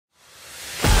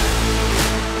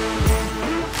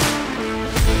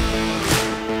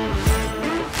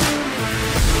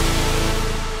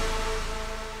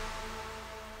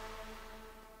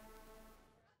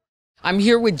I'm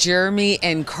here with Jeremy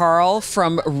and Carl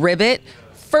from Ribbit.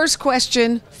 First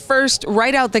question,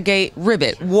 right out the gate,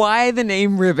 Ribbit. Why the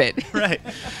name Ribbit? Right.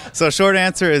 So short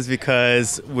answer is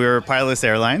because we're a pilotless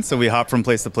airline, so we hop from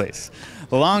place to place.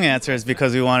 The long answer is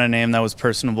because we want a name that was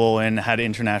personable and had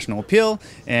international appeal,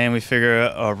 and we figure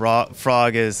a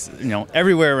frog is,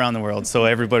 everywhere around the world, so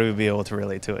everybody would be able to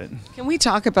relate to it. Can we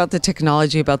talk about the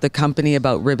technology, about the company,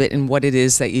 about Ribbit, and what it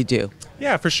is that you do?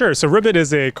 Yeah, for sure. So Ribbit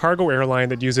is a cargo airline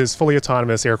that uses fully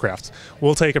autonomous aircraft.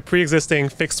 We'll take a pre-existing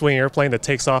fixed-wing airplane that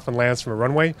takes off and lands from a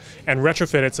runway and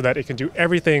retrofit it so that it can do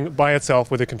everything by itself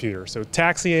with a computer. So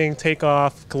taxiing,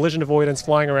 takeoff, collision avoidance,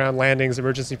 flying around, landings,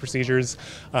 emergency procedures.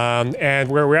 And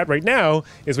where we're at right now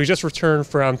is we just returned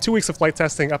from 2 weeks of flight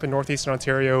testing up in northeastern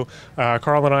Ontario.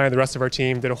 Carl and I and the rest of our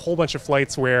team did a whole bunch of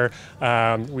flights where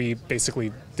we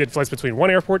basically did flights between one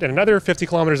airport and another 50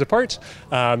 kilometers apart.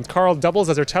 Carl doubles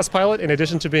as our test pilot in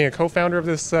addition to being a co-founder of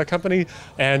this company.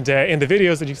 And in the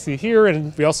videos that you see here,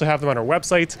 and we also have them on our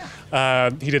website,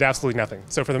 he did absolutely nothing.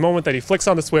 So for the moment that he flicks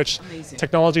on the switch,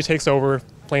 technology takes over,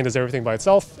 plane does everything by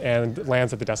itself and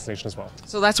lands at the destination as well.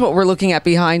 So that's what we're looking at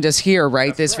behind us here, right?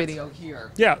 That's this correct. Video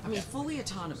here. Yeah. I mean, fully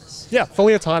autonomous. Yeah,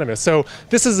 fully autonomous. So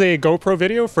this is a GoPro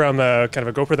video from kind of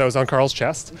a GoPro that was on Carl's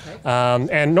chest. Okay.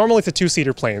 And normally it's a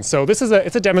two-seater plane. So this is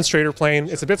it's a demonstrator plane.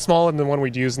 It's a bit smaller than the one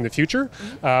we'd use in the future,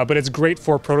 but it's great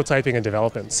for prototyping and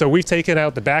development. So we've taken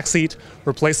out the back seat,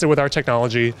 replaced it with our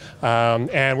technology,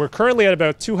 and we're currently at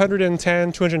about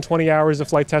 210, 220 hours of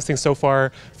flight testing so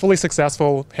far, fully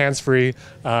successful, hands-free.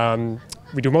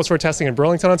 We do most of our testing in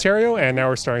Burlington, Ontario, and now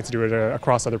we're starting to do it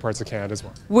across other parts of Canada as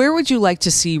well. Where would you like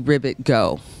to see Ribbit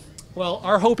go? Well,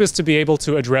 our hope is to be able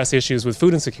to address issues with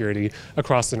food insecurity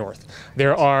across the north.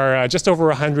 There are just over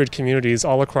 100 communities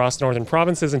all across northern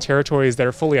provinces and territories that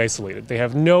are fully isolated. They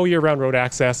have no year-round road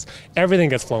access. Everything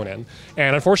gets flown in.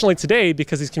 And unfortunately today,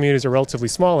 because these communities are relatively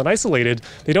small and isolated,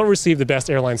 they don't receive the best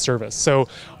airline service. So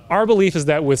our belief is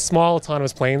that with small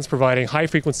autonomous planes providing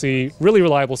high-frequency, really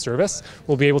reliable service,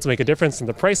 we'll be able to make a difference in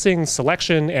the pricing,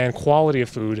 selection, and quality of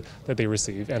food that they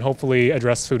receive, and hopefully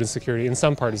address food insecurity in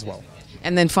some part as well.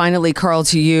 And then finally, Carl,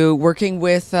 to you, working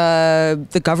with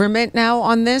the government now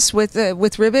on this with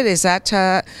Ribbit, is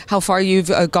that how far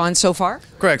you've gone so far?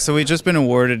 Correct. So we've just been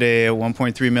awarded a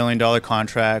 $1.3 million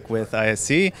contract with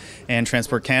ISC and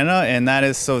Transport Canada, and that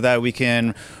is so that we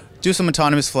can do some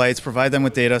autonomous flights, provide them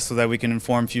with data so that we can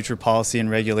inform future policy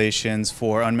and regulations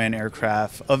for unmanned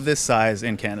aircraft of this size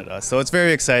in Canada. So it's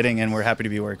very exciting, and we're happy to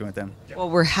be working with them.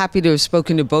 Well, we're happy to have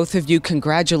spoken to both of you.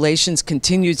 Congratulations,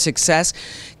 continued success.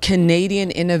 Canadian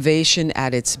innovation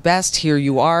at its best. Here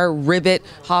you are, Ribbit,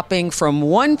 hopping from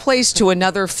one place to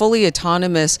another, fully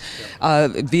autonomous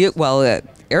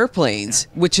airplanes,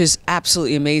 which is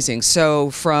absolutely amazing.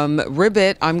 So from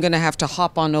Ribbit, I'm going to have to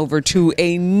hop on over to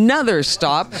another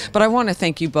stop, but I want to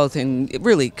thank you both and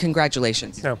really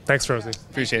congratulations. No, thanks, Rosie.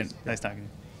 Appreciate it. Nice talking to you.